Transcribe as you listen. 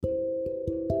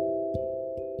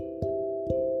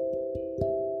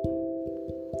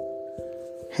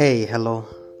Hey, hello.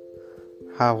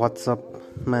 Hi, what's up?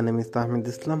 My name is Tahmid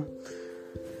Islam.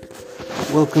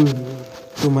 Welcome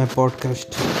to my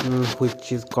podcast,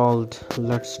 which is called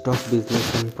Let's Talk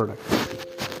Business and Productivity.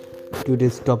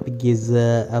 Today's topic is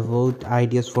about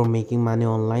ideas for making money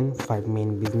online, 5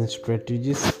 main business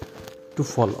strategies to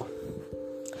follow.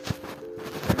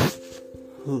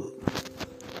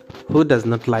 Who does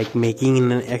not like making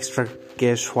an extra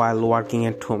cash while working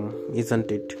at home,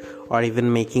 isn't it? Or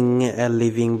even making a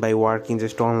living by working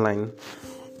just online.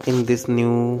 In this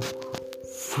new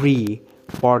free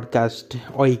podcast,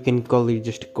 or you can call it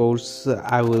just a course,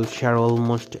 I will share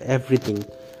almost everything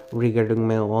regarding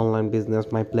my online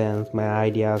business, my plans, my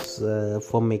ideas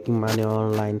for making money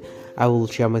online. I will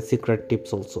share my secret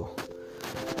tips also.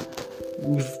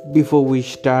 Before we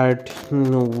start,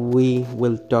 we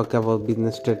will talk about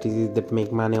business strategies that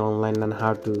make money online and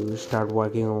how to start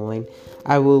working online.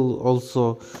 I will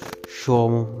also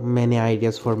show many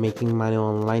ideas for making money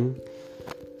online.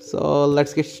 So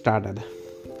let's get started.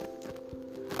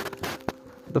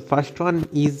 The first one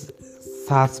is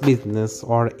SaaS business,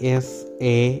 or SaaS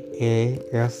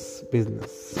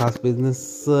business. SaaS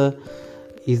business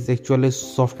is actually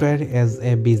software as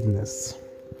a business.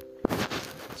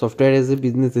 Software as a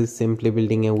business is simply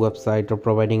building a website or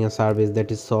providing a service that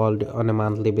is sold on a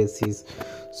monthly basis.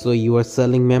 So you are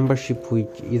selling membership, which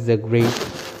is a great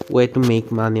way to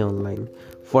make money online.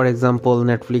 For example,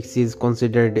 Netflix is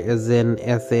considered as an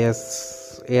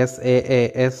SaaS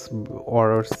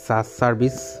or SaaS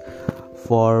service.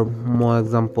 For more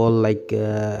example, like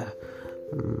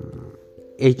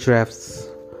Ahrefs,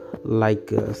 like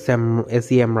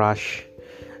SEMrush,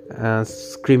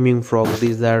 Screaming Frog.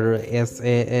 These are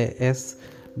SaaS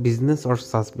business or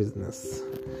SaaS business.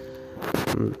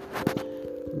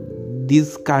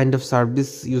 This kind of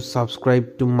service you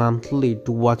subscribe to monthly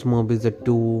to watch movies or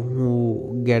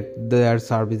to get their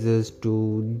services,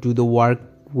 to do the work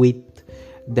with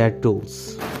their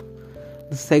tools.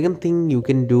 The second thing you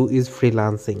can do is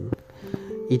freelancing.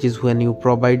 It is when you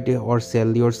provide or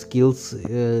sell your skills,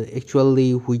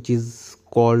 which is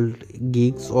called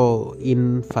gigs or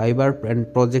in Fiverr,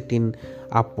 and project in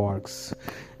Upworks.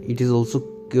 It is also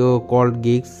called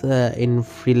gigs in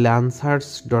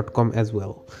freelancers.com as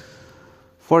well.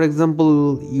 For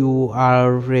example, you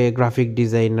are a graphic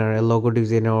designer, a logo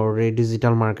designer, or a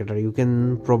digital marketer. You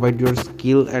can provide your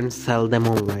skill and sell them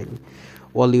online.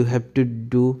 All you have to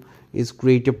do is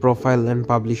create a profile and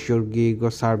publish your gig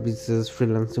or services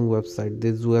freelancing website.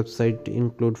 This website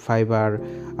include Fiverr,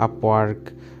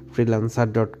 Upwork,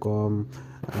 freelancer.com,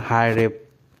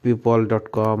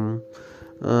 hireapeople.com,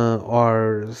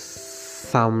 or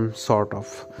some sort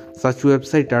of such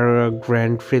website are a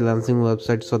grand freelancing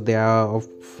website, so they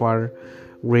offer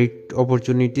great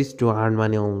opportunities to earn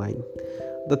money online.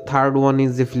 The third one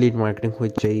is affiliate marketing,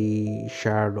 which I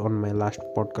shared on my last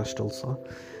podcast also.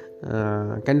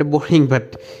 Kind of boring,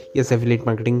 but yes, affiliate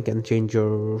marketing can change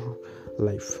your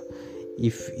life.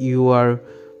 If you are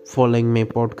following my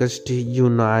podcast, you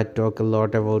know I talk a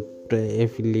lot about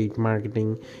affiliate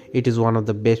marketing. It is one of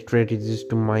the best strategies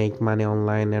to make money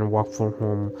online and work from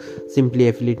home. Simply,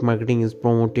 affiliate marketing is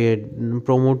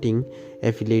promoting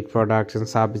affiliate products and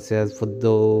services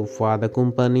for other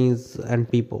companies and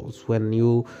people. When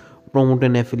you promote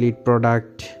an affiliate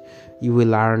product, you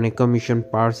will earn a commission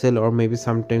per sale, or maybe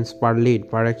sometimes per lead,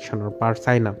 per action, or per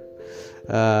sign up.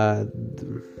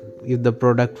 If the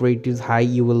product rate is high,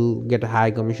 you will get a high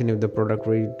commission. If the product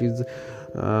rate is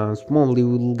small, you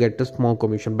will get a small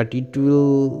commission, but it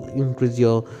will increase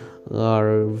your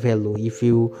value if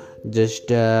you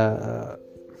just if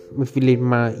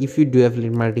you do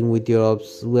affiliate marketing with your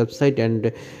website,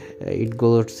 and it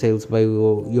got sales by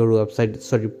your website.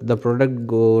 The product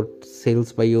got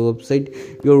sales by your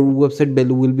website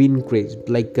value will be increased.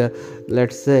 Like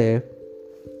let's say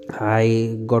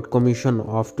I got commission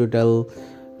of total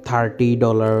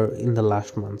 $30 in the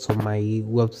last month, so my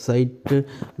website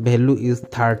value is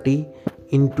 30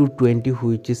 into 20,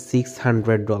 which is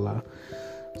 $600.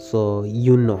 So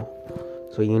you know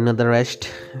the rest.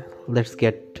 Let's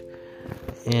get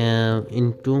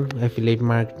into affiliate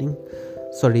marketing.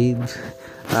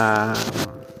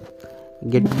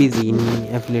 Get busy in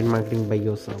affiliate marketing by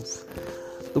yourself.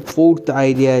 The fourth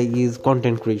idea is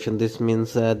content creation. This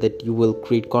means that you will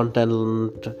create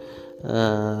content,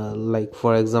 like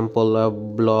for example a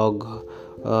blog,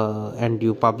 and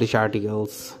you publish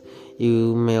articles.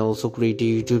 You may also create a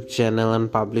YouTube channel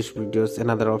and publish videos.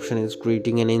 Another option is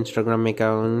creating an Instagram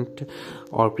account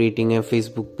or creating a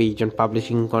Facebook page and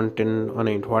publishing content on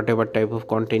it. Whatever type of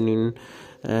content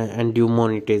and you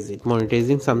monetize it.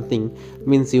 Monetizing something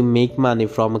means you make money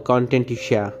from a content you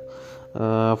share.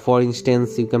 For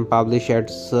instance, you can publish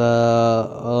ads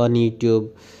on YouTube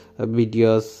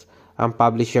videos, and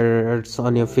publish ads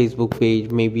on your Facebook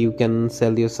page. Maybe you can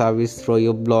sell your service through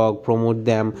your blog, promote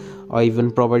them, or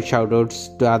even provide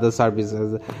shoutouts to other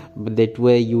services. But that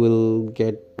way you will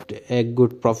get a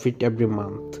good profit every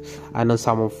month. I know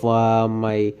some of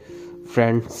my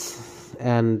friends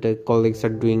and colleagues are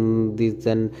doing this,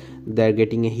 and they're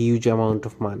getting a huge amount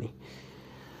of money.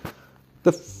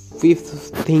 The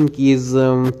fifth thing is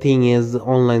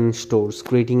online stores.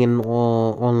 Creating an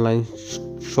online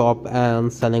shop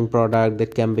and selling product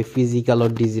that can be physical or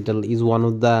digital is one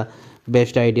of the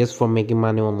best ideas for making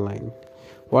money online.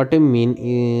 What I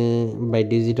mean by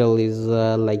digital is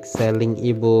like selling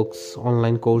ebooks,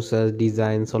 online courses,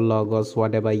 designs, or logos.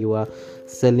 Whatever you are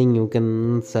selling, you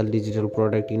can sell digital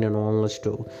product in an online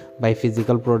store. By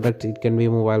physical product, it can be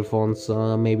mobile phones,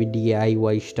 maybe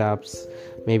DIY stuffs,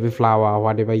 maybe flower,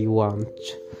 whatever you want.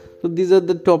 So these are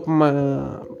the top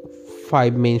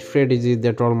 5 main strategies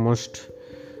that almost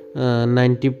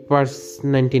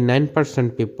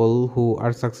 99% people who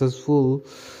are successful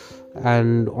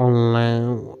and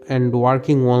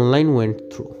working online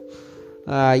went through.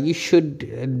 You should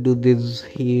do this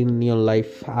in your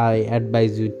life. I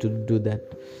advise you to do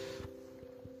that.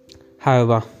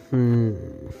 However,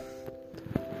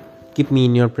 keep me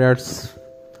in your prayers.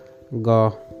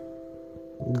 Go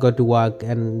to work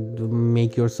and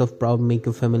make yourself proud, make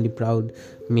your family proud,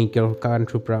 make your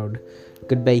country proud.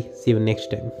 Goodbye, see you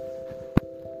next time.